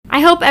I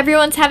hope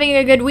everyone's having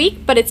a good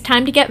week, but it's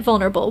time to get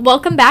vulnerable.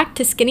 Welcome back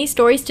to Skinny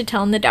Stories to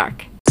Tell in the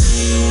Dark.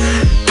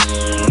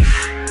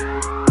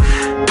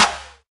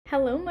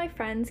 Hello, my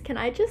friends. Can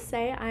I just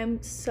say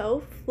I'm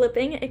so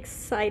flipping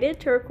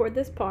excited to record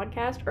this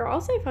podcast, or I'll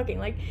say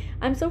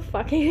I'm so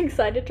fucking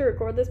excited to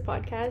record this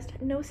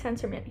podcast. No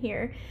censorment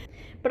here.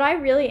 But I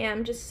really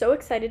am just so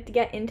excited to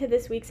get into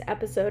this week's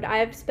episode. I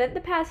have spent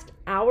the past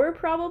hour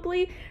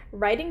probably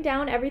writing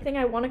down everything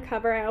I want to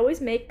cover. I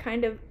always make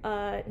kind of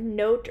a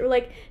note, or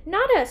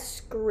not a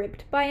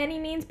script by any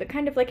means, but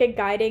kind of like a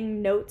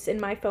guiding notes in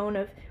my phone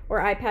or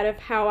iPad of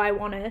how I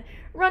want to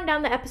run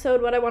down the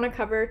episode, what I want to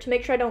cover, to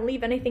make sure I don't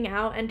leave anything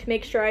out, and to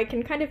make sure I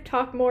can kind of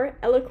talk more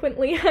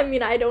eloquently. I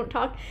mean, I don't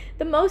talk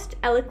the most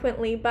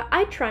eloquently, but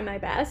I try my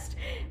best.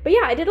 But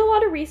yeah, I did a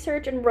lot of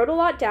research and wrote a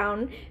lot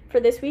down for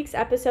this week's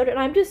episode, and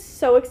I'm just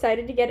so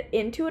excited to get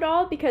into it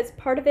all, because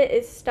part of it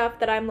is stuff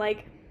that I'm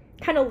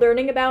kind of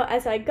learning about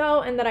as I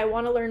go and that I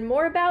want to learn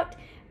more about.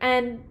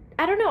 And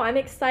I don't know, I'm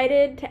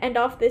excited to end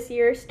off this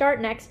year, start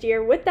next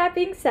year. With that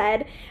being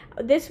said,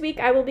 this week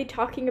I will be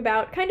talking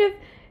about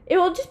it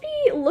will just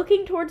be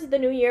looking towards the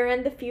new year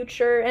and the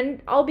future,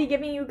 and I'll be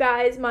giving you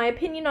guys my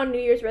opinion on New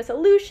Year's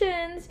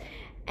resolutions,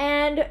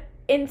 and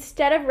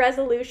instead of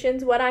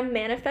resolutions, what I'm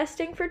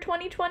manifesting for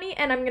 2020,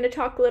 and I'm going to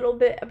talk a little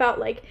bit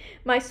about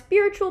my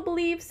spiritual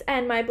beliefs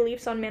and my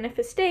beliefs on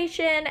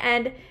manifestation,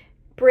 and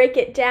break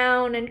it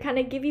down and kind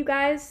of give you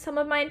guys some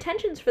of my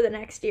intentions for the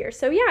next year.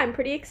 So yeah, I'm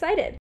pretty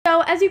excited.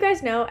 So as you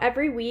guys know,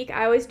 every week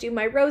I always do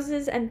my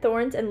roses and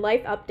thorns and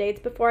life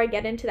updates before I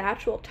get into the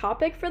actual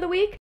topic for the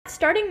week.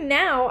 Starting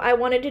now, I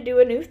wanted to do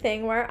a new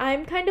thing where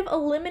I'm kind of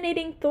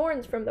eliminating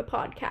thorns from the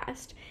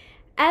podcast.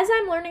 As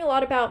I'm learning a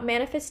lot about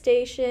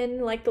manifestation,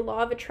 the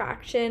law of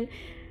attraction,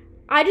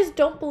 I just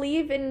don't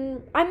believe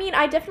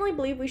I definitely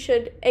believe we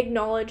should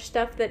acknowledge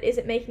stuff that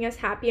isn't making us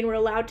happy, and we're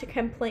allowed to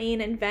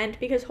complain and vent,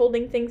 because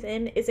holding things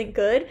in isn't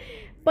good.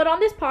 But on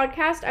this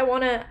podcast,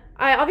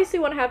 I obviously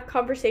want to have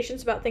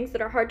conversations about things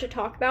that are hard to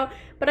talk about,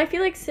 but I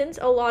feel like since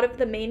a lot of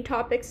the main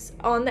topics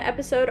on the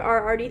episode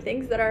are already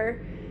things that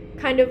are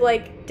kind of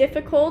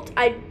difficult,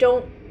 I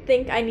don't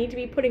think I need to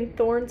be putting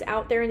thorns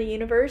out there in the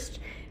universe,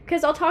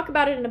 because I'll talk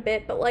about it in a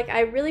bit, but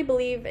I really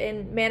believe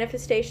in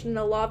manifestation and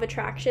the law of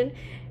attraction.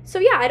 So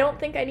yeah, I don't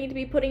think I need to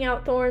be putting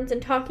out thorns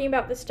and talking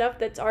about the stuff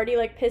that's already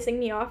pissing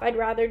me off. I'd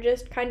rather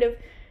just kind of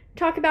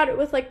talk about it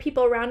with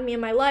people around me in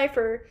my life,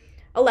 or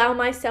allow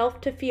myself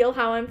to feel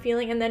how I'm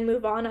feeling and then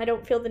move on. I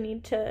don't feel the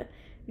need to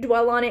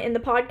dwell on it in the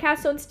podcast.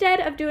 So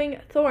instead of doing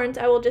thorns,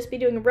 I will just be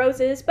doing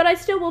roses, but I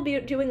still will be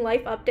doing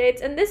life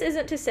updates. And this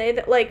isn't to say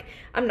that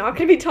I'm not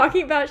going to be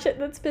talking about shit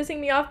that's pissing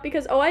me off,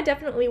 because I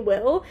definitely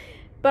will.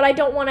 But I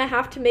don't want to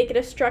have to make it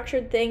a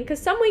structured thing,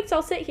 because some weeks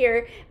I'll sit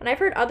here, and I've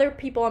heard other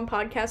people on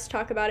podcasts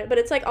talk about it, but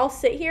it's I'll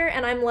sit here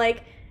and I'm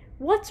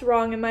what's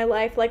wrong in my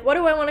life? What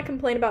do I want to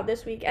complain about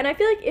this week? And I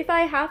feel if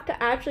I have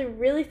to actually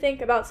really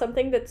think about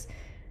something that's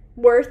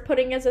worth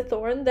putting as a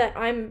thorn, that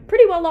I'm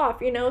pretty well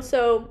off,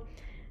 so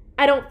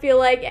I don't feel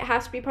like it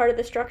has to be part of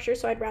the structure,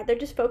 so I'd rather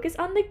just focus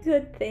on the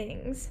good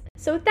things.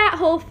 So with that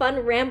whole fun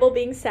ramble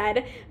being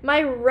said,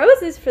 my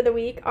roses for the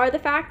week are the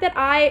fact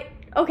that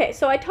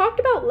so I talked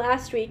about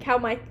last week how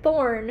my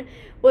thorn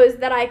was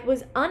that I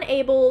was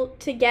unable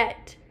to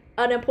get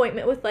an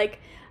appointment with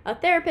a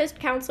therapist,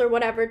 counselor,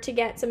 whatever, to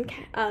get some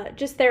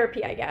just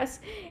therapy, I guess.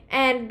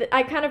 And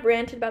I kind of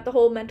ranted about the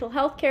whole mental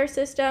health care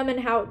system and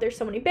how there's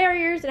so many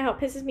barriers and how it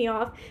pisses me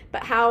off,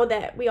 but how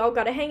that we all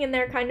got to hang in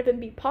there kind of and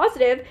be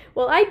positive.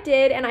 Well, I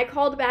did, and I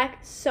called back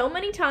so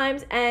many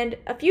times, and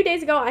a few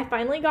days ago I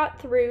finally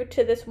got through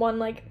to this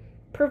one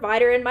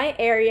provider in my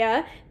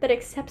area that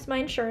accepts my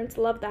insurance.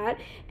 Love that.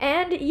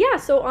 And yeah,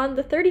 so on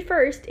the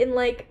 31st, in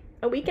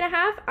a week and a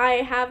half, I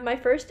have my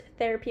first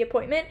therapy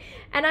appointment.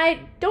 And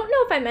I don't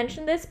know if I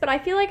mentioned this, but I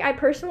feel I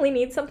personally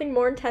need something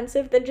more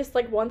intensive than just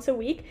once a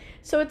week.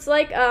 So it's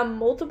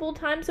multiple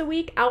times a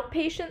week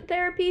outpatient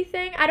therapy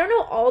thing. I don't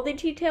know all the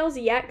details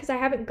yet, because I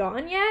haven't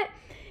gone yet,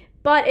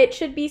 but it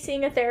should be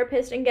seeing a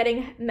therapist and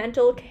getting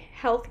mental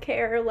health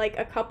care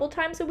a couple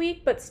times a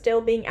week, but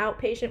still being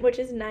outpatient, which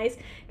is nice,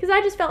 because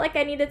I just felt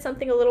I needed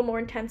something a little more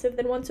intensive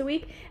than once a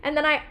week. And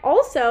then I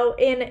also,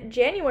 in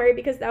January,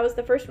 because that was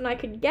the first one I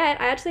could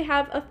get, I actually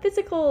have a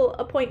physical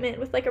appointment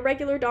with a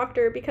regular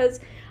doctor,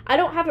 because I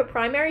don't have a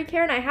primary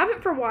care, and I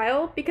haven't for a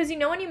while, because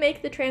when you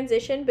make the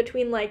transition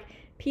between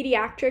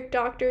pediatric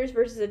doctors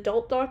versus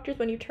adult doctors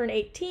when you turn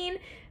 18,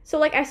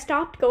 so I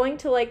stopped going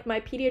to my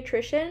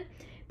pediatrician.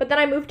 But then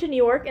I moved to New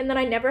York, and then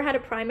I never had a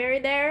primary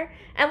there.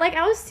 And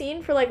I was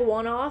seen for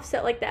one-offs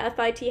at the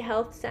FIT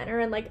Health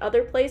Center and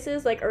other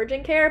places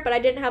urgent care, but I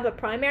didn't have a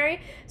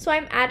primary. So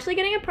I'm actually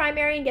getting a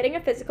primary and getting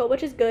a physical,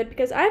 which is good,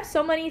 because I have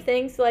so many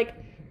things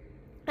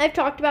I've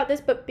talked about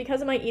this, but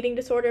because of my eating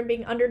disorder and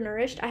being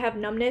undernourished, I have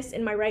numbness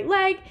in my right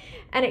leg,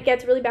 and it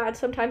gets really bad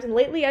sometimes. And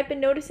lately, I've been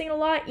noticing a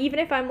lot. Even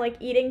if I'm like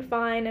eating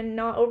fine and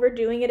not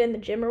overdoing it in the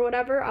gym or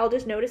whatever, I'll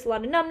just notice a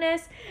lot of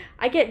numbness.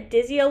 I get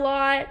dizzy a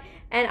lot,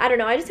 and I don't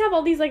know. I just have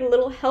all these like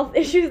little health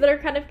issues that are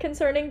kind of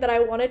concerning that I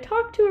want to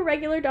talk to a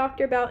regular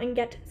doctor about and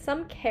get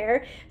some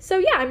care. So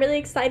yeah, I'm really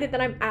excited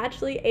that I'm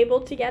actually able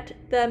to get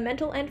the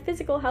mental and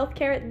physical health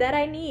care that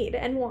I need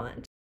and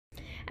want.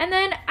 And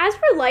then as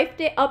for life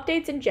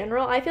updates in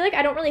general, I feel like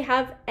I don't really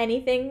have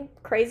anything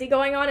crazy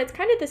going on. It's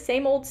kind of the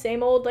same old,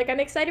 same old. Like,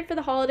 I'm excited for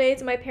the holidays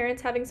and my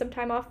parents having some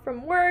time off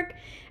from work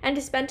and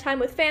to spend time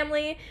with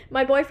family.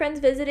 My boyfriend's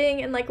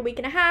visiting in like a week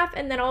and a half,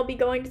 and then I'll be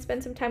going to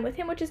spend some time with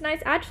him, which is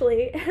nice.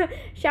 Actually,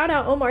 shout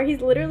out Omar. He's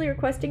literally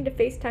requesting to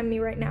FaceTime me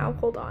right now.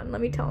 Hold on.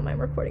 Let me tell him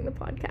I'm recording the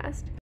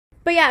podcast.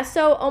 But yeah,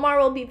 so Omar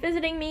will be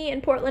visiting me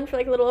in Portland for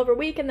like a little over a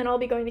week, and then I'll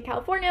be going to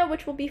California,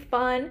 which will be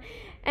fun.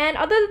 And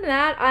other than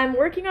that, I'm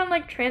working on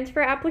like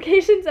transfer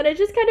applications, and it's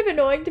just kind of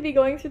annoying to be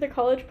going through the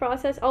college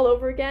process all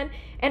over again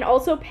and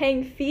also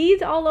paying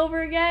fees all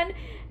over again.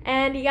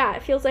 And yeah,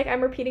 it feels like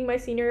I'm repeating my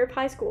senior year of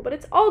high school, but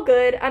it's all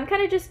good. I'm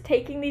kind of just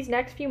taking these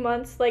next few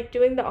months, like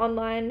doing the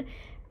online,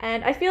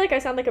 and I feel like I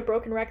sound like a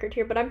broken record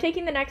here, but I'm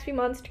taking the next few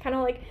months to kind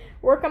of like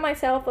work on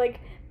myself, like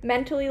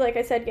mentally, like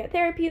I said, get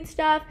therapy and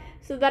stuff,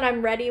 so that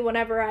I'm ready when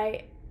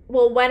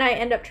I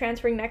end up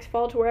transferring next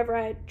fall to wherever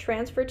I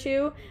transfer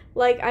to.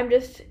 Like, I'm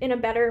just in a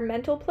better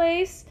mental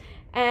place.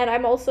 And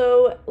I'm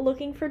also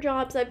looking for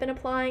jobs. I've been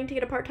applying to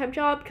get a part-time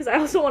job because I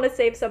also want to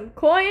save some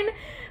coin.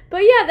 But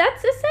yeah,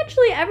 that's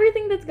essentially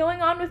everything that's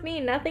going on with me.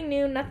 Nothing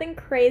new, nothing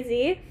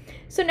crazy.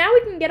 So now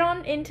we can get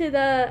on into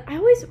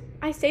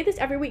I say this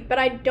every week, but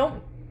I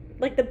don't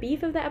like the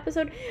beef of the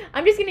episode.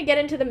 I'm just going to get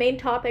into the main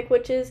topic,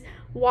 which is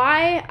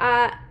why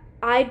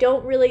I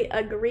don't really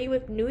agree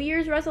with New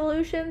Year's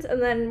resolutions,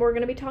 and then we're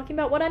going to be talking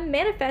about what I'm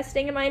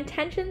manifesting and my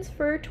intentions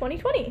for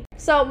 2020.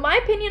 So my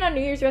opinion on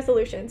New Year's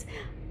resolutions.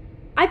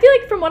 I feel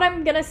like from what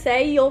I'm going to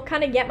say, you'll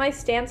kind of get my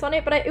stance on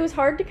it, but it was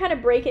hard to kind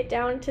of break it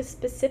down to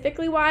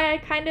specifically why I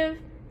kind of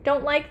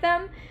don't like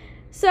them.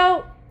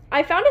 So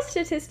I found a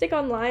statistic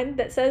online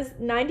that says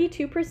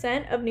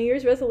 92% of New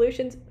Year's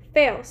resolutions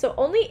fail. So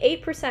only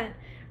 8%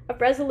 of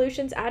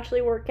resolutions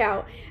actually work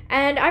out.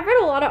 And I've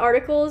read a lot of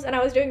articles, and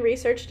I was doing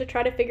research to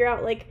try to figure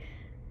out like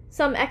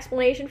some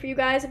explanation for you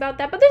guys about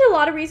that, but there's a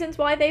lot of reasons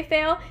why they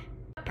fail.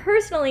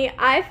 Personally,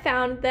 I've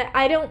found that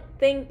I don't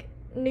think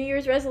New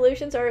Year's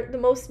resolutions are the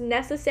most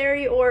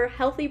necessary or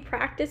healthy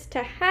practice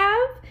to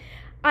have.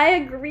 I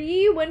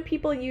agree when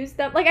people use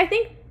them. Like, I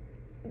think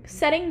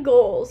setting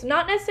goals,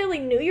 not necessarily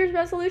New Year's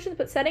resolutions,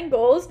 but setting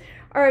goals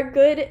are a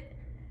good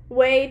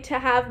way to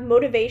have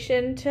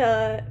motivation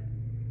to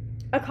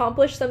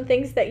accomplish some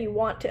things that you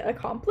want to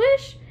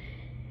accomplish.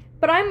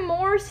 But I'm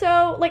more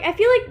so, like, I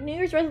feel like New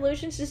Year's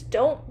resolutions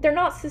they're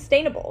not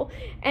sustainable.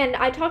 And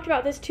I talked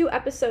about this 2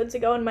 episodes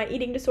ago in my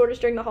eating disorders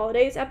during the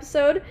holidays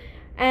episode.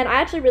 And I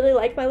actually really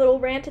like my little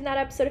rant in that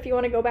episode if you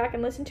want to go back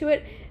and listen to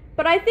it.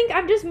 But I think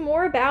I'm just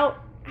more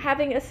about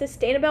having a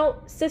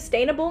sustainable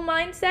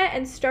mindset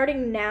and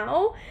starting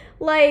now.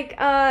 Like,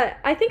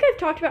 I think I've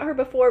talked about her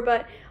before,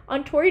 but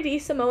on Tori D.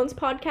 Simone's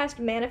podcast,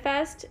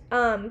 Manifest,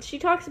 she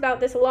talks about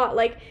this a lot.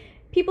 Like,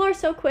 people are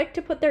so quick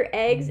to put their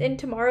eggs in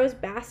tomorrow's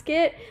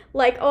basket.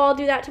 Like, oh, I'll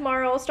do that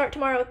tomorrow, I'll start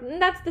tomorrow.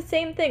 And that's the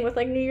same thing with,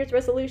 like, New Year's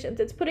resolutions.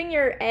 It's putting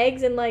your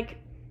eggs in, like,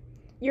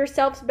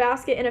 yourself's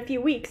basket in a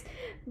few weeks.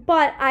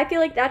 But I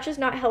feel like that's just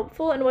not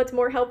helpful, and what's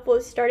more helpful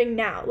is starting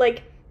now.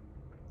 Like,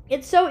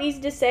 it's so easy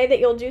to say that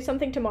you'll do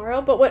something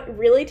tomorrow, but what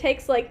really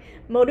takes, like,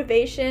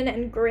 motivation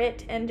and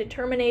grit and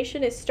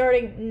determination is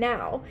starting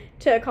now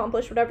to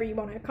accomplish whatever you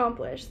want to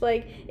accomplish.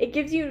 Like, it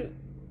gives you,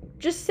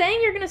 just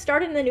saying you're going to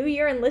start in the new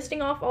year and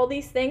listing off all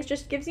these things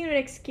just gives you an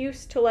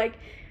excuse to, like,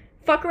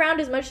 fuck around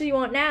as much as you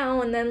want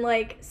now and then,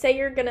 like, say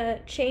you're going to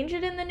change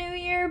it in the new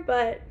year.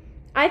 But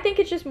I think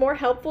it's just more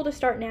helpful to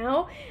start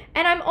now.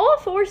 And I'm all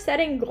for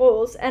setting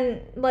goals,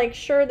 and, like,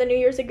 sure, the new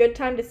year's a good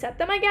time to set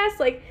them, I guess,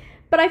 like,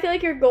 but I feel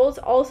like your goals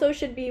also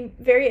should be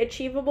very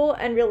achievable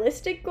and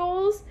realistic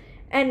goals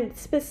and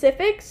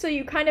specific. So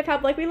you kind of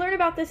have, like, we learn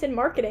about this in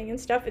marketing and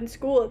stuff in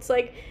school. It's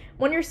like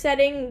when you're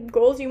setting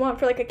goals you want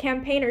for, like, a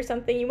campaign or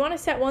something, you want to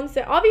set ones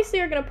that obviously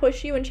are going to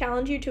push you and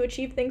challenge you to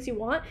achieve things you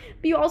want,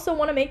 but you also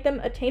want to make them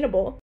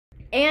attainable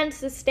and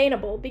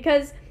sustainable,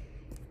 because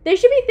they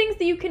should be things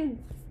that you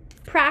can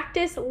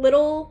practice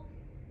little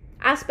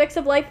aspects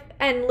of life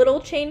and little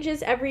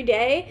changes every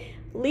day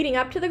leading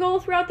up to the goal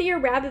throughout the year,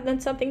 rather than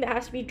something that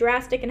has to be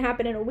drastic and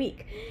happen in a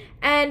week.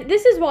 And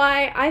this is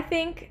why I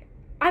think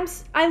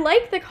I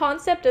like the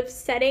concept of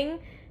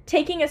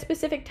taking a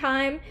specific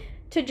time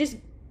to just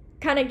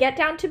kind of get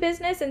down to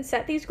business and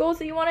set these goals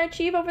that you want to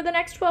achieve over the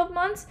next 12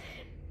 months.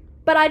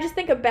 But I just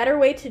think a better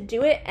way to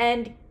do it,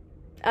 and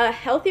a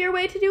healthier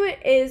way to do it,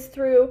 is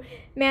through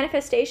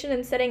manifestation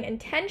and setting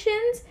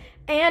intentions,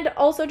 and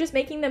also just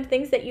making them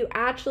things that you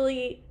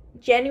actually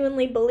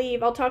genuinely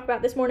believe, I'll talk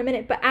about this more in a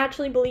minute, but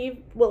actually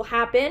believe will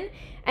happen,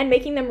 and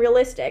making them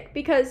realistic.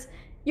 Because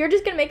you're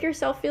just gonna make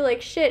yourself feel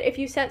like shit if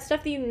you set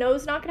stuff that you know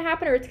is not gonna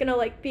happen, or it's gonna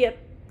like be a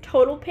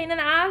total pain in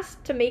the ass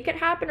to make it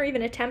happen or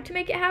even attempt to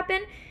make it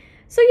happen.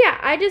 So yeah,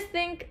 I just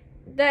think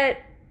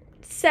that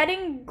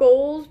setting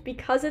goals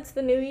because it's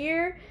the new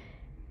year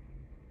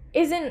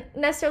isn't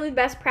necessarily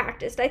best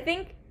practiced. I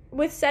think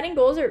with setting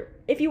goals, or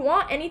if you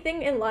want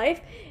anything in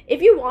life,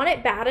 if you want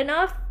it bad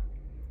enough,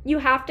 you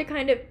have to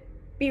kind of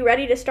be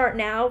ready to start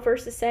now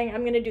versus saying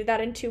I'm going to do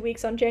that in 2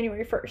 weeks on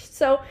January 1st.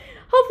 So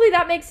hopefully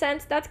that makes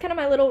sense. That's kind of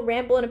my little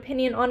ramble and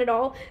opinion on it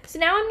all. So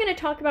now I'm going to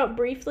talk about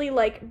briefly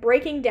like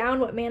breaking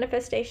down what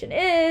manifestation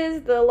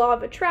is, the law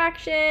of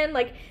attraction,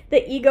 like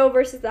the ego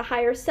versus the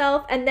higher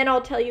self, and then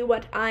I'll tell you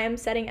what I am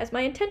setting as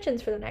my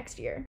intentions for the next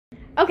year.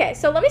 Okay,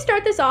 so let me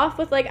start this off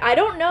with like, I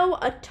don't know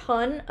a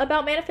ton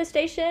about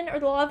manifestation or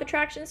the law of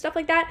attraction, stuff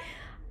like that.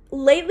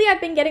 Lately I've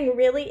been getting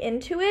really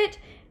into it.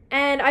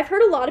 And I've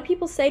heard a lot of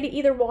people say to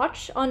either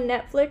watch on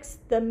Netflix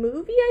the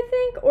movie, I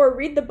think, or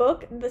read the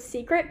book, The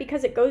Secret,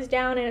 because it goes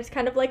down and it's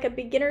kind of like a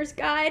beginner's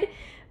guide.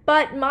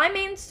 But my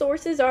main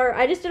sources are,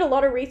 I just did a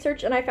lot of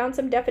research and I found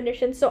some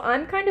definitions. So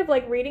I'm kind of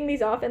like reading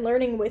these off and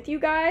learning with you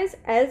guys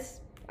as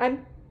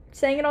I'm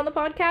saying it on the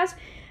podcast.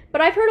 But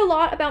I've heard a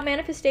lot about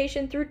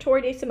manifestation through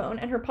Tori DeSimone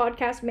and her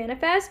podcast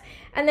Manifest.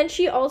 And then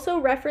she also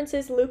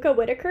references Luca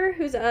Whitaker,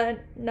 who's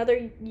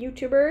another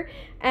YouTuber.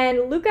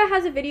 And Luca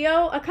has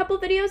a couple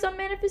videos on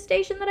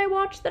manifestation that I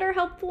watched that are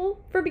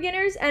helpful for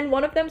beginners. And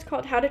one of them is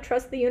called How to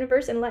Trust the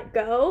Universe and Let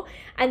Go.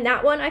 And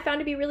that one I found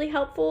to be really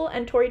helpful.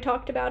 And Tori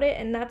talked about it,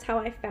 and that's how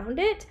I found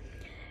it.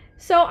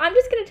 So I'm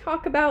just going to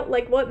talk about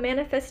like what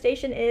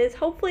manifestation is.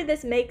 Hopefully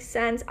this makes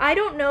sense. I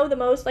don't know the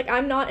most, like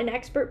I'm not an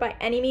expert by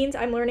any means.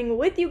 I'm learning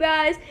with you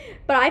guys,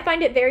 but I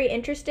find it very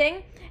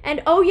interesting.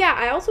 And oh yeah,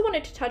 I also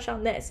wanted to touch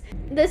on this.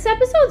 This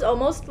episode's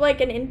almost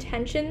like an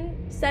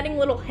intention setting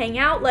little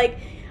hangout. Like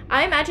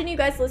I imagine you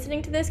guys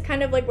listening to this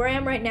kind of like where I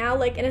am right now,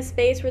 like in a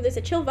space where there's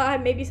a chill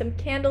vibe, maybe some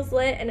candles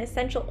lit, an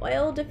essential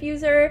oil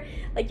diffuser,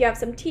 like you have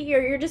some tea,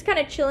 or you're just kind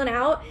of chilling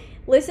out,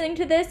 listening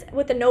to this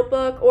with a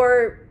notebook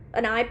or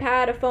an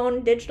iPad, a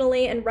phone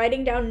digitally, and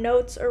writing down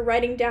notes or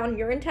writing down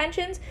your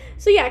intentions.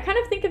 So yeah, I kind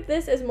of think of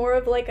this as more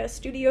of like a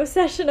studio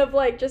session of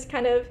like just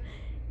kind of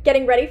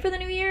getting ready for the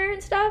new year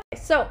and stuff.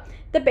 So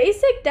the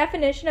basic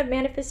definition of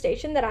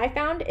manifestation that I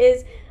found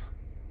is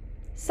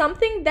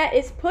something that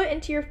is put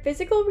into your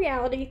physical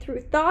reality through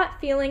thought,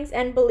 feelings,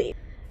 and belief.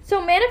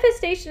 So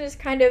manifestation is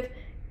kind of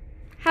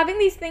having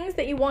these things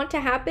that you want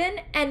to happen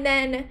and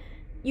then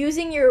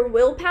using your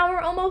willpower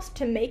almost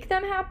to make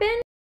them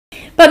happen.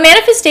 But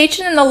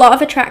manifestation and the law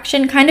of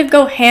attraction kind of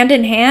go hand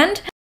in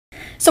hand.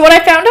 So what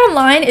I found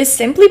online is,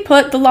 simply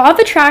put, the law of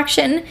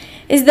attraction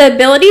is the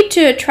ability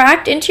to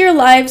attract into your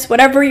lives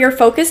whatever you're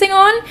focusing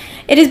on.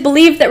 It is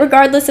believed that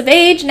regardless of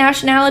age,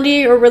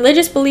 nationality, or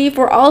religious belief,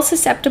 we're all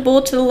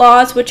susceptible to the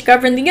laws which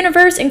govern the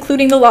universe,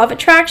 including the law of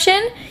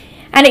attraction.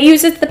 And it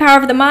uses the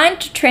power of the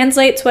mind to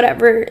translate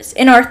whatever's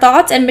in our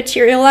thoughts and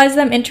materialize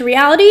them into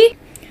reality.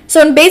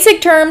 So in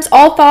basic terms,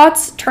 all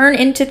thoughts turn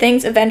into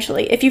things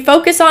eventually. If you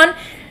focus on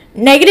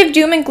negative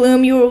doom and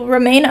gloom, you will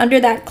remain under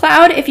that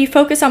cloud. If you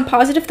focus on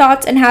positive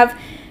thoughts and have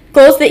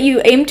goals that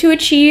you aim to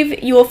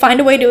achieve, you will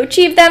find a way to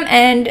achieve them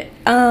and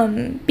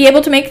be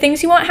able to make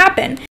things you want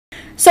happen.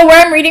 So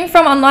where I'm reading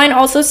from online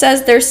also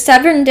says there's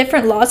 7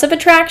 different laws of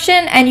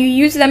attraction, and you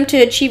use them to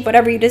achieve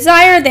whatever you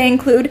desire. They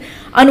include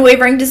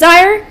unwavering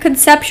desire,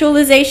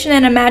 conceptualization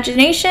and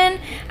imagination,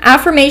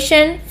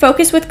 affirmation,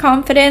 focus with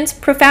confidence,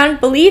 profound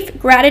belief,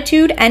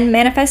 gratitude, and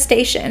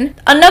manifestation.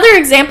 Another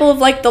example of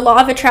like the law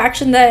of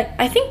attraction that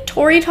I think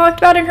Tori talked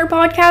about in her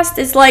podcast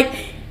is like,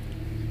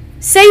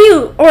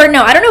 I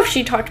don't know if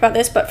she talked about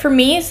this, but for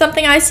me,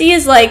 something I see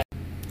is like,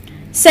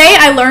 say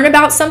I learn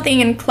about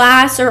something in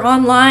class or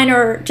online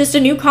or just a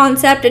new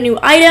concept, a new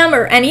item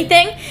or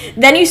anything,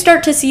 then you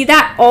start to see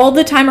that all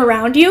the time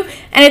around you.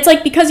 And it's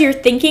like because you're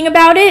thinking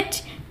about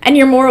it and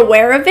you're more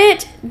aware of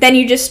it, then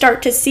you just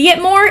start to see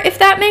it more, if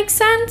that makes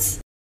sense.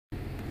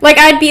 Like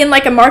I'd be in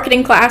like a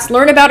marketing class,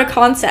 learn about a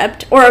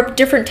concept or a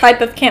different type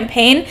of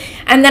campaign,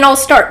 and then I'll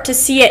start to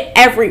see it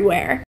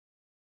everywhere.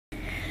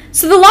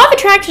 So the law of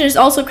attraction is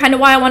also kind of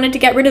why I wanted to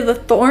get rid of the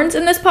thorns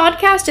in this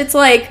podcast. It's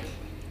like,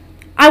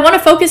 I want to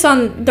focus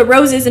on the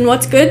roses and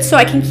what's good so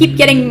I can keep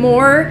getting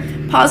more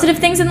positive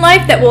things in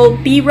life that will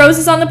be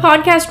roses on the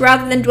podcast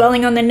rather than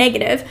dwelling on the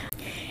negative.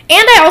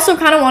 And I also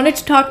kind of wanted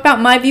to talk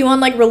about my view on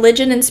like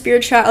religion and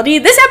spirituality.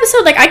 This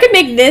episode, like I could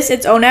make this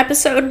its own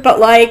episode, but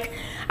like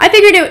I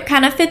figured it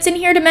kind of fits in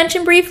here to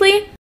mention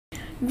briefly.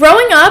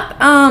 Growing up,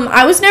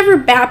 I was never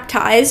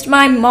baptized.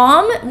 My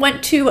mom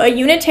went to a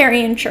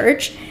Unitarian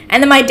church,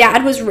 and then my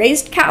dad was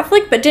raised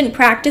Catholic but didn't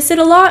practice it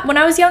a lot when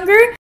I was younger.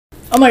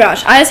 Oh my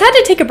gosh, I just had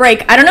to take a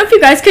break. I don't know if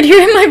you guys could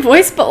hear in my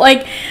voice, but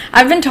like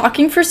I've been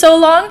talking for so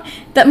long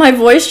that my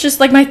voice just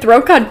like my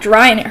throat got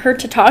dry and it hurt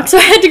to talk. So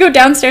I had to go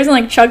downstairs and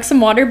like chug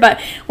some water,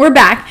 but we're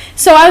back.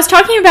 So I was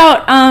talking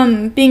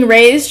about being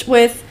raised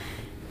with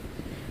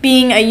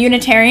being a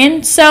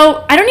Unitarian.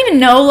 So I don't even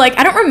know, like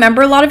I don't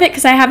remember a lot of it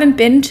because I haven't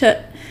been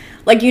to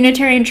like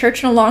Unitarian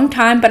church in a long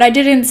time, but I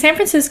did it in San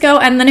Francisco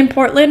and then in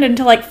Portland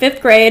until like 5th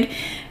grade.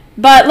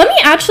 But let me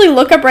actually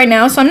look up right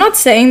now, so I'm not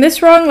saying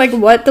this wrong, like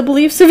what the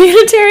beliefs of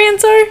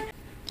Unitarians are.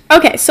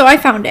 Okay, so I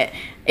found it.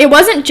 It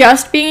wasn't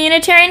just being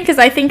Unitarian, because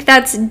I think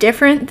that's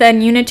different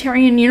than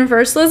Unitarian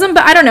Universalism,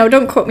 but I don't know,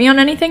 don't quote me on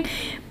anything.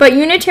 But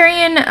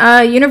Unitarian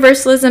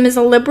Universalism is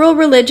a liberal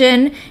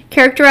religion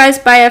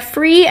characterized by a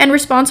free and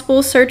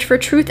responsible search for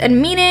truth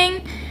and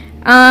meaning.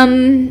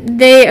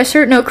 They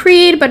assert no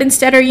creed, but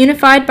instead are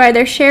unified by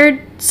their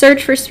shared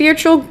search for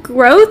spiritual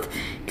growth,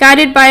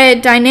 guided by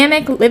a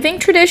dynamic living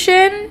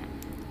tradition.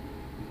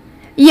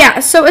 Yeah,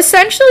 so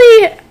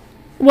essentially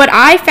what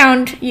I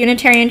found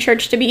Unitarian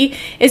Church to be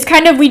is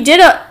kind of,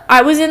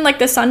 I was in like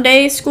the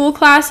Sunday school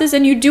classes,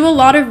 and you do a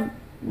lot of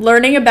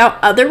learning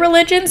about other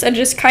religions and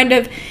just kind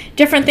of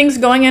different things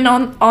going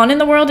on in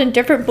the world and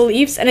different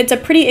beliefs, and it's a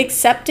pretty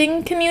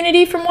accepting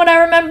community from what I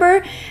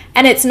remember,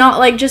 and it's not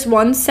like just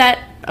one set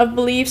of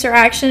beliefs or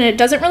action. It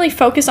doesn't really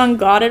focus on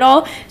God at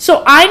all.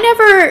 So I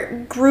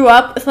never grew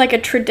up with like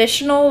a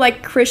traditional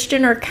like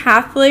Christian or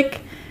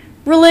Catholic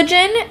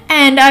religion,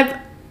 and I've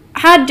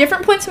had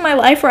different points in my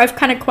life where I've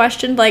kind of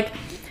questioned, like,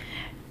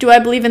 do I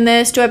believe in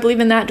this? Do I believe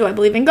in that? Do I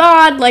believe in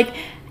God? Like,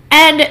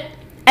 and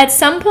at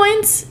some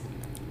points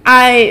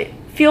I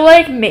feel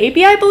like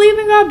maybe I believe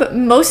in God, but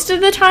most of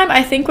the time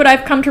I think what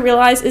I've come to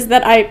realize is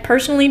that I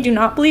personally do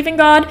not believe in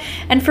God.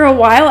 And for a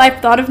while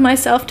I've thought of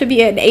myself to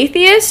be an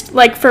atheist,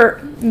 like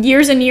for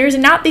years and years,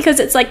 and not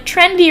because it's like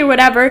trendy or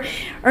whatever,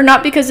 or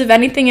not because of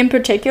anything in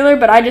particular,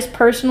 but I just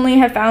personally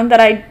have found that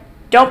I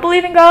don't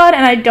believe in God,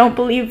 and I don't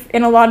believe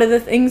in a lot of the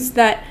things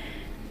that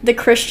the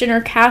Christian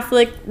or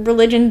Catholic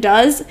religion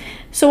does.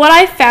 So what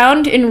I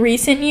found in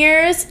recent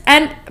years,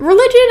 and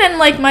religion and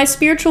like my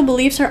spiritual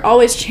beliefs are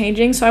always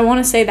changing, so I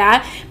want to say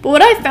that, but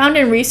what I found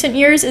in recent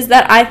years is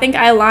that I think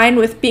I align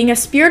with being a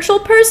spiritual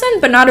person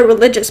but not a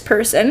religious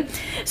person.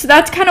 So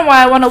that's kind of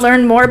why I want to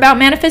learn more about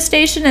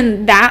manifestation,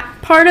 and that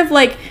part of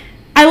like,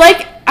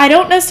 I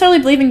don't necessarily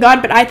believe in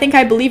God, but I think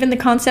I believe in the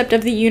concept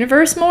of the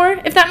universe more,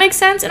 if that makes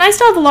sense. And I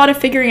still have a lot of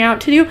figuring out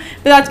to do,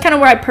 but that's kind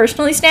of where I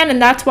personally stand, and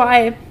that's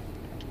why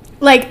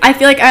like I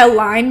feel like I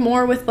align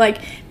more with like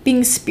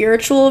being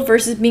spiritual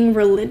versus being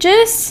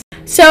religious.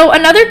 So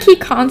another key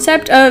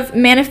concept of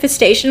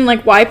manifestation,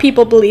 like why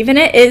people believe in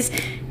it, is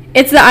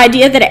it's the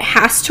idea that it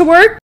has to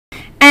work,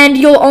 and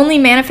you'll only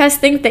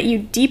manifest things that you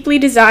deeply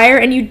desire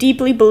and you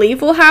deeply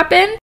believe will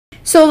happen.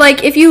 So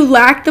like if you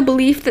lack the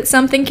belief that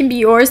something can be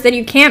yours, then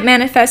you can't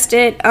manifest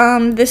it.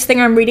 This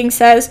thing I'm reading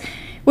says,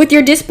 with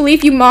your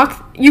disbelief you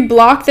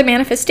block the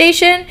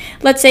manifestation.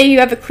 Let's say you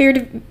have a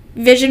clear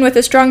vision with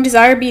a strong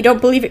desire, but you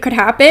don't believe it could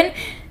happen.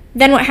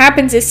 Then what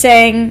happens is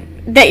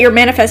saying that you're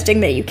manifesting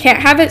that you can't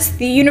have it, so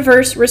the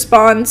universe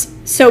responds,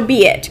 so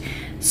be it.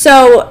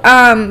 So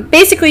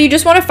basically you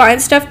just want to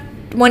find stuff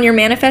when you're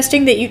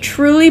manifesting that you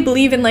truly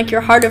believe in, like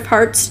your heart of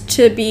hearts,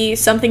 to be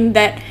something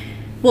that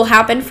will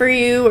happen for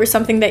you or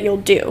something that you'll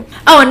do.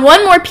 Oh, and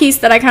one more piece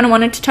that I kind of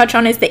wanted to touch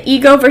on is the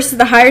ego versus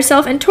the higher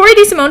self, and Tori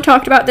DeSimone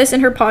talked about this in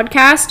her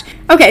podcast.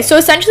 Okay, so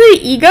essentially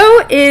ego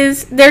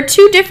is, there are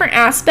two different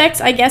aspects,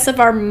 I guess,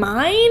 of our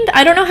mind.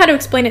 I don't know how to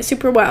explain it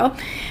super well,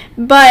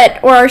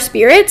 or our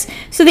spirits.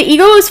 So the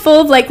ego is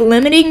full of like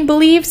limiting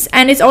beliefs,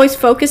 and is always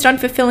focused on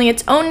fulfilling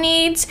its own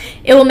needs.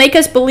 It will make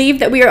us believe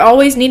that we are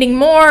always needing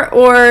more,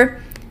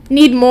 or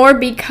need more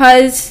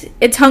because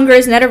its hunger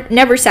is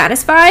never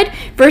satisfied,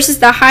 versus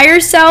the higher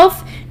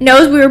self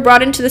knows we were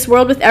brought into this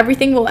world with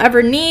everything we'll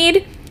ever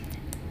need,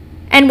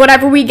 and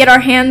whatever we get our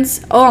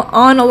hands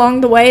on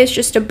along the way is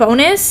just a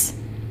bonus.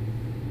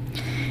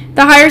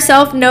 The higher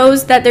self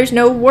knows that there's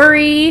no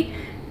worry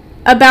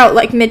about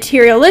like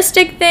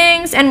materialistic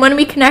things, and when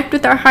we connect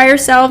with our higher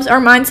selves,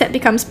 our mindset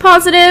becomes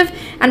positive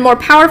and more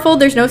powerful.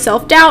 There's no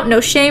self-doubt,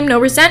 no shame, no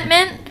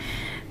resentment.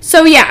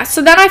 So yeah,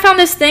 so then I found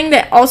this thing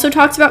that also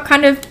talks about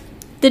kind of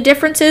the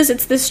differences.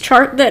 It's this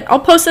chart that I'll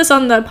post this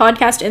on the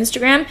podcast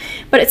Instagram,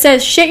 but it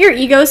says shit your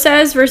ego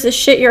says versus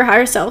shit your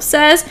higher self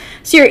says.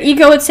 So your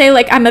ego would say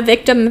like, I'm a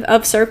victim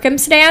of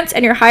circumstance,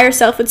 and your higher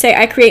self would say,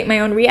 I create my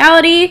own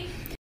reality.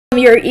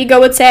 Your ego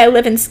would say, I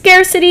live in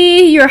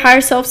scarcity. Your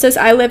higher self says,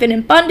 I live in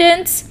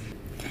abundance.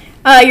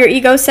 Your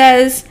ego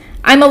says,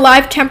 I'm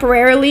alive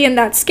temporarily and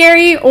that's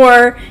scary,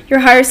 or your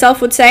higher self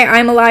would say,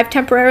 I'm alive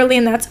temporarily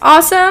and that's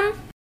awesome.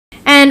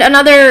 And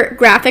another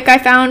graphic I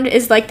found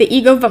is like the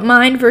ego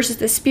mind versus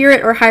the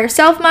spirit or higher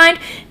self mind.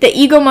 The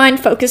ego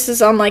mind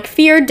focuses on like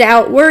fear,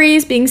 doubt,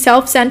 worries, being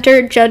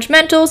self-centered,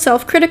 judgmental,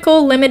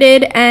 self-critical,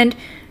 limited, and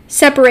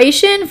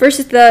separation,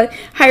 versus the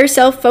higher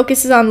self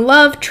focuses on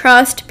love,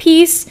 trust,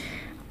 peace,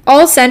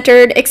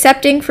 all-centered,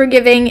 accepting,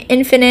 forgiving,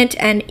 infinite,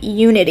 and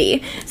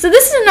unity. So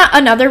this is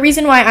another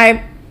reason why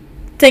I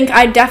think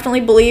I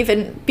definitely believe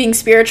in being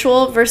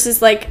spiritual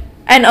versus like,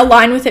 and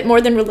align with it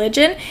more than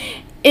religion,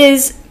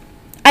 is,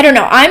 I don't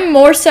know, I'm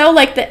more so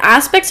like the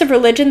aspects of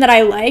religion that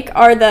I like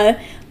are the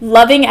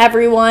loving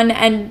everyone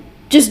and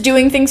just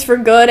doing things for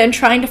good and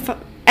trying to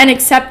and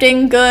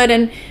accepting good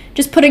and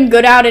just putting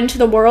good out into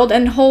the world,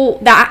 and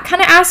that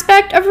kind of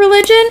aspect of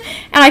religion.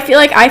 And I feel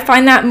like I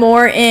find that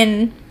more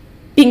in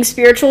being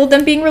spiritual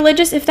than being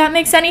religious, if that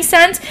makes any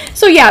sense.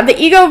 So yeah, the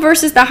ego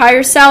versus the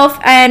higher self,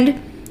 and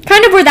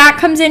kind of where that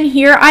comes in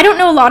here, I don't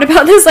know a lot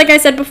about this, like I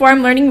said before,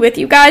 I'm learning with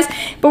you guys,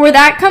 but where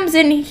that comes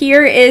in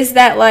here is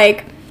that,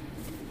 like,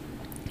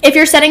 if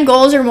you're setting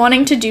goals or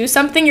wanting to do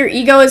something, your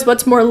ego is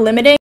what's more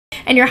limiting,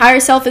 and your higher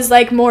self is,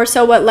 like, more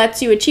so what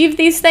lets you achieve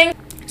these things.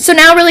 So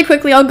now really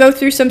quickly, I'll go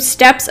through some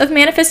steps of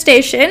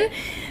manifestation.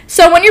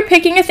 So when you're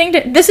picking a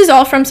thing this is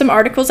all from some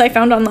articles I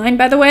found online,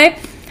 by the way.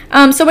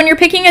 So when you're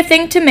picking a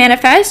thing to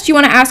manifest, you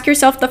want to ask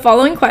yourself the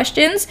following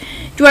questions.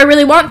 Do I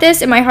really want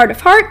this in my heart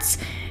of hearts?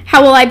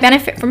 How will I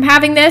benefit from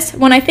having this?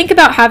 When I think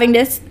about having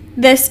this,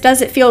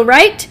 does it feel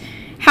right?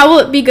 How will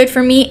it be good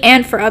for me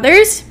and for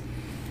others?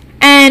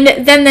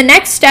 And then the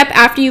next step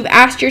after you've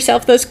asked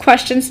yourself those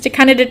questions to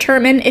kind of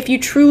determine if you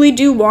truly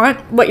do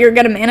want what you're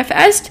going to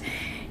manifest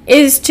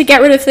is to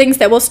get rid of things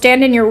that will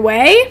stand in your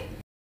way.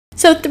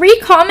 So 3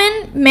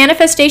 common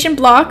manifestation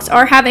blocks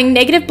are having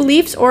negative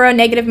beliefs or a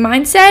negative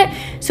mindset.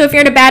 So if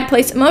you're in a bad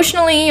place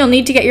emotionally, you'll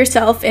need to get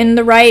yourself in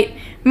the right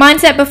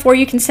mindset before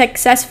you can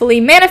successfully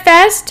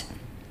manifest.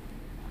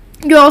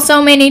 You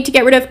also may need to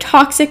get rid of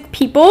toxic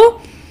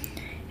people.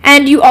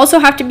 And you also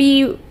have to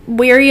be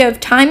wary of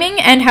timing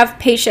and have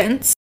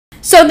patience.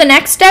 So the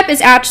next step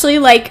is actually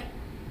like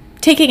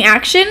taking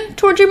action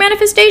towards your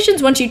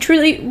manifestations. One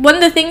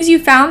of the things you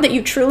found that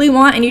you truly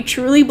want and you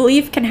truly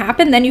believe can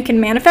happen, then you can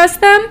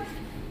manifest them.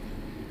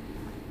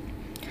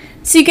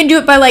 So you can do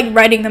it by like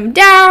writing them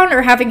down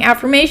or having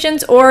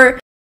affirmations, or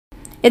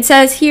it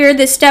says here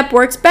this step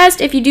works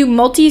best if you do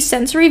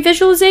multi-sensory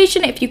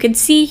visualization, if you can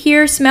see,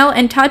 hear, smell,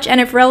 and touch,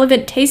 and if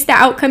relevant, taste the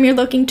outcome you're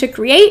looking to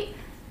create.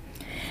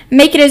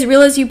 Make it as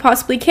real as you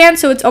possibly can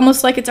so it's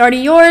almost like it's already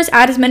yours.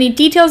 Add as many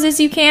details as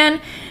you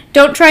can.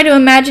 Don't try to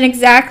imagine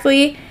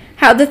exactly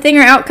how the thing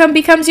or outcome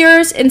becomes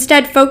yours.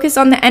 Instead, focus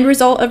on the end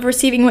result of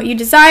receiving what you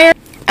desire.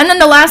 And then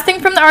the last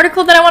thing from the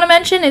article that I want to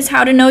mention is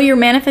how to know your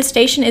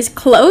manifestation is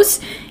close.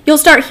 You'll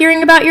start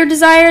hearing about your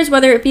desires,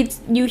 whether it be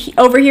you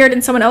overhear it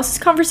in someone else's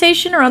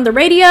conversation or on the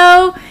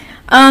radio.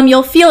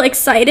 You'll feel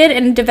excited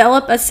and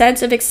develop a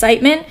sense of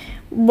excitement,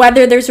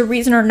 whether there's a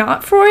reason or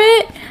not for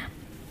it.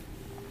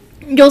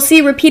 You'll see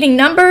repeating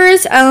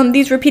numbers.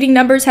 These repeating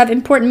numbers have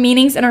important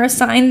meanings and are a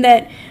sign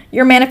that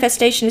your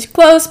manifestation is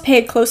close.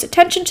 Pay close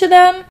attention to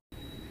them.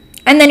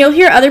 And then you'll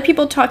hear other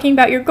people talking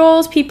about your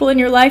goals. People in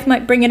your life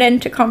might bring it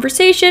into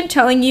conversation,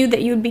 telling you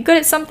that you would be good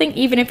at something,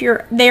 even if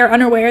they are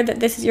unaware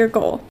that this is your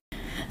goal.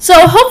 So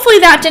hopefully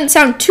that didn't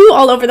sound too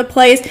all over the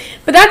place,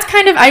 but that's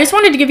kind of, I just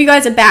wanted to give you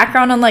guys a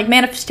background on like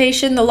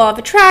manifestation, the law of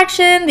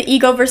attraction, the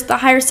ego versus the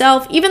higher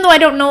self. Even though I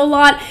don't know a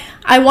lot,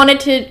 I wanted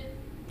to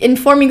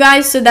inform you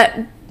guys so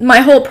that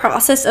my whole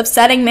process of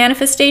setting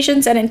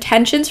manifestations and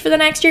intentions for the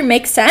next year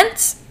makes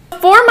sense.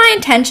 For my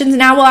intentions,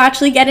 now we'll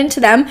actually get into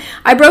them.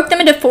 I broke them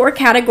into 4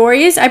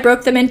 categories. I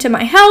broke them into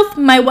my health,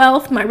 my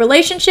wealth, my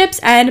relationships,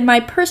 and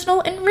my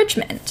personal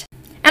enrichment.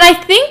 And I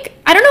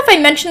don't know if I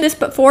mentioned this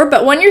before,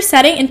 but when you're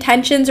setting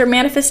intentions or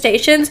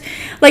manifestations,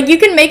 like you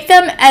can make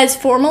them as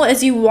formal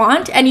as you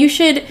want, and you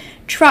should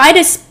try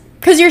to,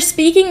 because you're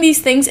speaking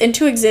these things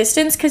into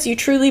existence because you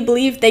truly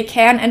believe they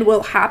can and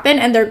will happen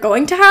and they're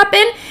going to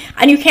happen,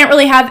 and you can't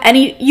really have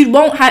any, you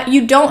don't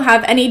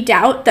have any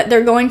doubt that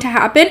they're going to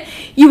happen.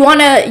 You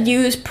want to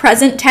use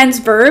present tense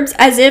verbs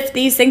as if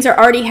these things are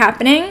already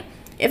happening,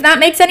 if that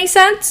makes any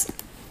sense.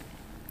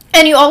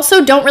 And you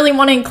also don't really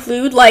want to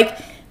include like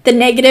the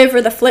negative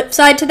or the flip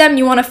side to them.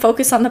 You want to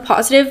focus on the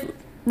positive.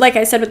 Like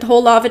I said, with the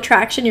whole law of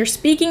attraction, you're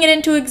speaking it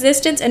into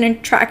existence and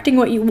attracting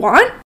what you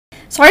want.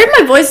 Sorry if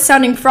my voice is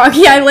sounding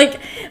froggy.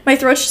 My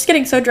throat's just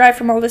getting so dry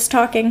from all this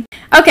talking.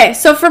 Okay,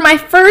 so for my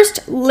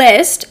first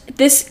list,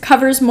 this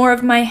covers more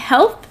of my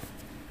health.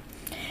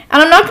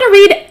 And I'm not going to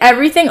read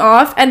everything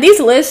off. And these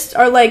lists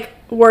are like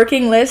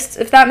working lists,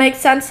 if that makes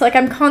sense. Like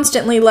I'm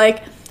constantly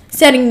like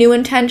setting new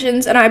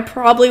intentions, and I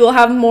probably will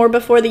have more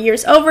before the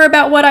year's over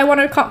about what I want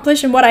to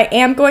accomplish and what I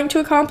am going to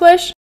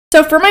accomplish.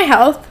 So for my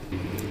health,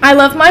 I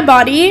love my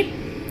body.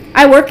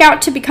 I work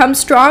out to become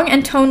strong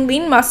and tone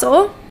lean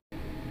muscle.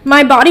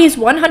 My body is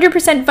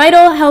 100%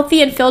 vital,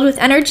 healthy, and filled with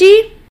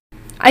energy.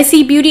 I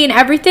see beauty in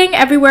everything,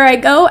 everywhere I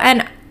go,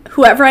 and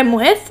whoever I'm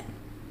with.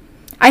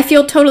 I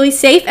feel totally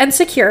safe and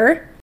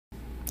secure.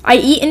 I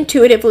eat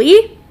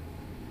intuitively.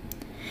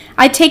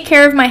 I take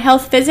care of my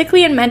health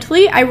physically and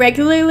mentally. I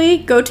regularly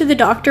go to the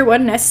doctor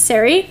when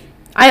necessary.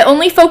 I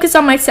only focus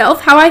on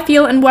myself, how I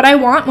feel, and what I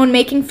want when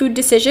making food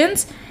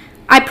decisions.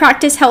 I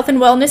practice health and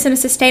wellness in a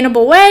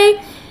sustainable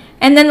way.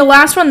 And then the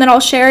last one that I'll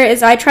share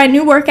is I try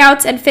new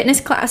workouts and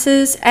fitness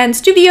classes and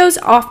studios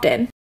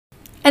often.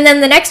 And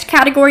then the next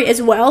category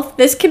is wealth.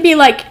 This could be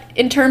like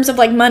in terms of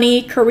like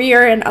money,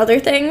 career, and other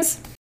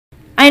things.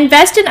 I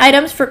invest in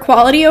items for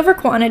quality over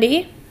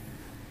quantity.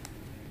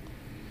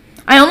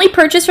 I only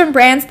purchase from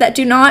brands that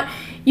do not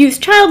use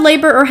child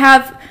labor or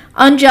have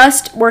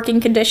unjust working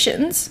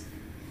conditions.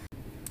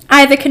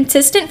 I have a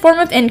consistent form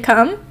of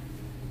income.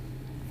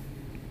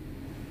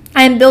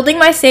 I am building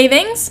my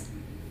savings.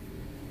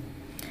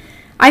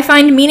 I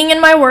find meaning in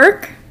my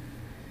work.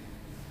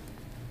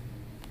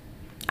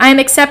 I am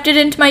accepted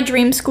into my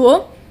dream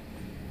school.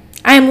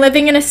 I am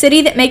living in a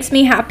city that makes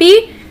me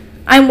happy.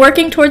 I'm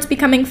working towards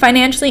becoming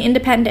financially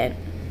independent.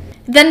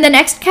 Then the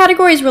next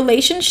category is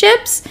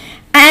relationships.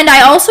 And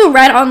I also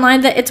read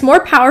online that it's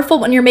more powerful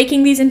when you're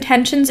making these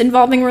intentions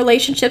involving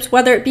relationships,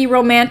 whether it be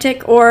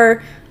romantic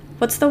or,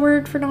 what's the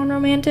word for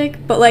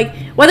non-romantic? But like,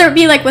 whether it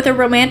be like with a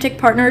romantic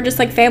partner or just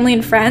like family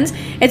and friends,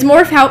 it's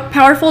more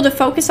powerful to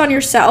focus on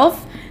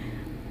yourself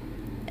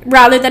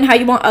rather than how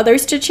you want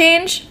others to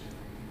change.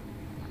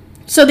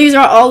 So these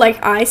are all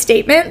like I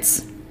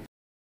statements.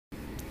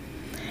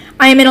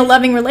 I am in a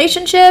loving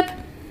relationship.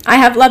 I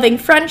have loving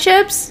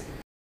friendships.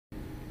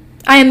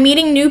 I am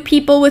meeting new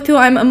people with who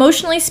I'm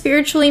emotionally,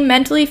 spiritually,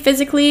 mentally,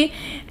 physically,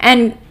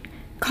 and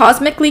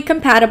cosmically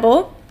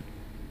compatible.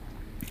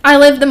 I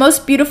live the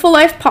most beautiful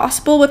life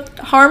possible with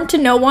harm to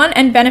no one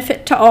and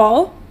benefit to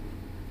all.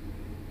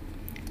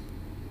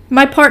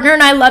 My partner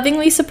and I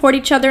lovingly support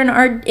each other in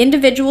our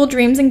individual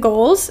dreams and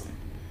goals.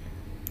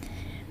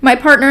 My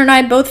partner and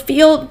I both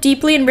feel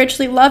deeply and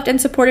richly loved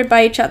and supported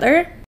by each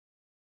other.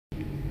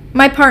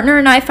 My partner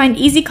and I find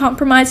easy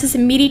compromises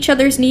and meet each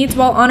other's needs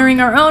while honoring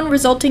our own,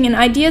 resulting in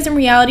ideas and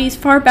realities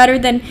far better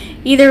than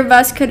either of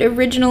us could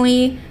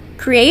originally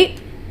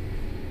create.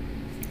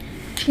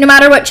 No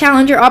matter what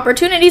challenge or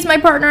opportunities my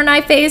partner and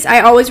I face, I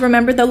always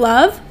remember the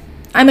love.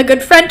 I'm a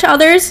good friend to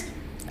others.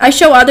 I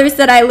show others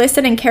that I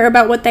listen and care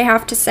about what they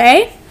have to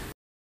say.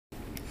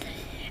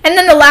 And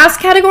then the last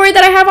category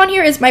that I have on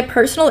here is my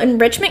personal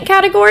enrichment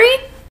category.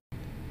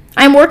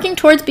 I'm working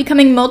towards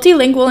becoming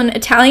multilingual in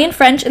Italian,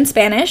 French, and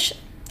Spanish.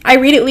 I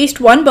read at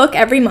least one book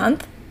every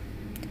month.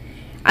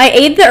 I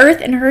aid the earth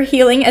in her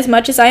healing as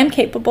much as I am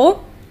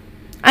capable.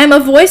 I am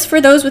a voice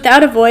for those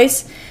without a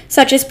voice,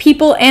 such as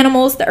people,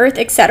 animals, the earth,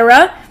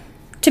 etc.,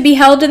 to be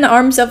held in the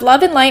arms of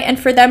love and light and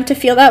for them to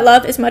feel that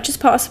love as much as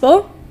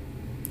possible.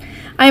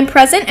 I am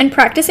present and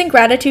practicing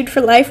gratitude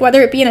for life,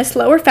 whether it be in a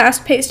slow or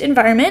fast-paced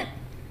environment.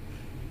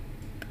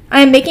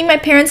 I am making my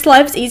parents'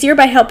 lives easier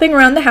by helping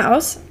around the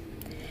house.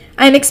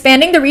 I am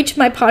expanding the reach of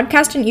my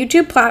podcast and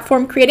YouTube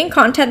platform, creating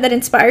content that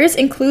inspires,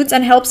 includes,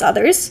 and helps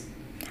others.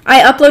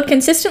 I upload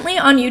consistently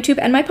on YouTube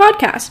and my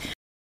podcast.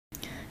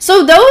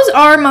 So those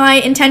are my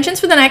intentions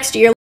for the next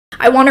year.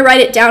 I want to write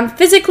it down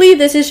physically.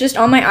 This is just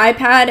on my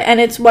iPad, and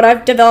it's what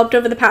I've developed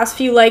over the past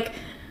few, I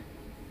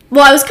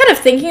was kind of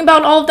thinking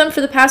about all of them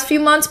for the past few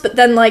months, but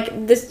then,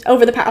 this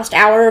over the past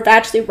hour of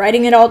actually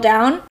writing it all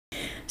down.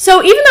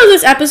 So even though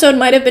this episode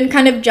might have been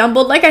kind of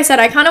jumbled, like I said,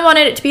 I kind of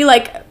wanted it to be,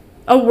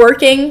 a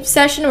working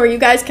session where you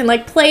guys can,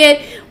 play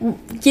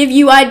it, give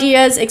you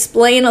ideas,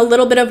 explain a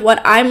little bit of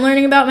what I'm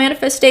learning about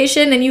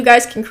manifestation, and you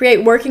guys can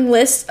create working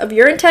lists of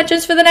your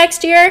intentions for the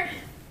next year.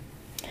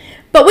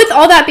 But with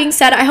all that being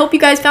said, I hope you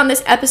guys found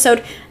this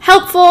episode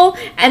helpful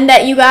and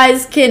that you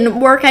guys can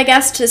work,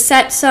 to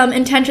set some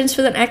intentions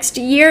for the next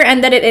year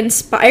and that it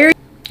inspired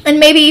and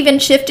maybe even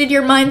shifted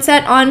your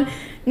mindset on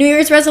New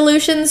Year's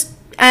resolutions.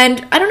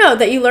 And I don't know,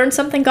 that you learned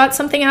something, got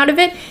something out of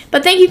it.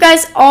 But thank you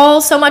guys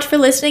all so much for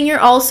listening. You're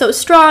all so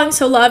strong,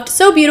 so loved,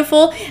 so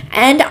beautiful.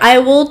 And I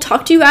will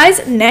talk to you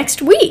guys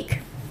next week.